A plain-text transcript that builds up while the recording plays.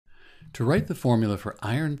To write the formula for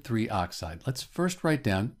iron 3 oxide, let's first write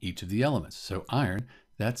down each of the elements. So iron,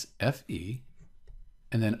 that's Fe,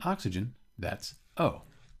 and then oxygen, that's O.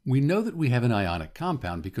 We know that we have an ionic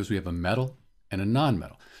compound because we have a metal and a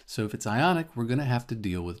nonmetal. So if it's ionic, we're going to have to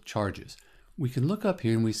deal with charges. We can look up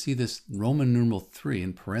here and we see this Roman numeral 3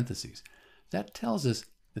 in parentheses. That tells us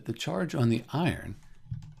that the charge on the iron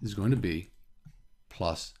is going to be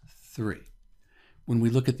plus 3. When we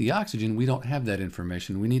look at the oxygen, we don't have that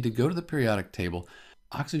information. We need to go to the periodic table.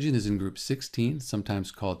 Oxygen is in group 16,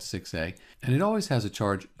 sometimes called 6A, and it always has a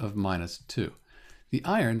charge of -2. The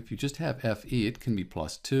iron, if you just have Fe, it can be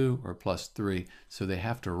 +2 or +3, so they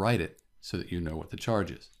have to write it so that you know what the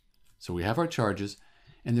charge is. So we have our charges,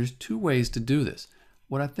 and there's two ways to do this.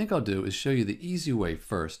 What I think I'll do is show you the easy way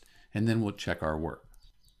first, and then we'll check our work.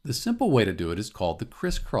 The simple way to do it is called the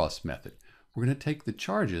crisscross method. We're going to take the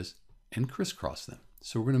charges and crisscross them.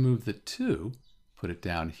 So we're going to move the 2, put it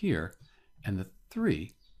down here, and the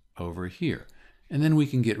 3 over here. And then we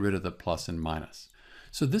can get rid of the plus and minus.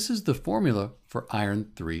 So this is the formula for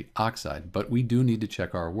iron 3 oxide, but we do need to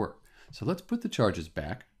check our work. So let's put the charges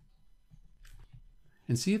back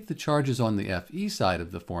and see if the charges on the Fe side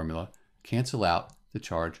of the formula cancel out the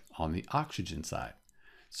charge on the oxygen side.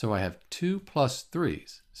 So I have 2 plus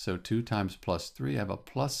 3's. So 2 times plus 3, I have a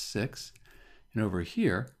 +6. And over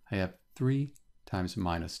here, I have 3 times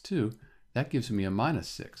 -2. That gives me a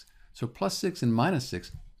 -6. So +6 and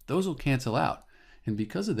 -6, those will cancel out. And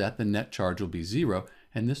because of that, the net charge will be 0.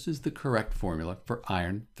 And this is the correct formula for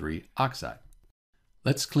iron 3 oxide.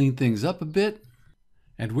 Let's clean things up a bit.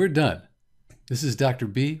 And we're done. This is Dr.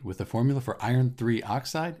 B with the formula for iron 3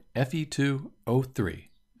 oxide,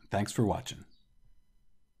 Fe2O3. Thanks for watching.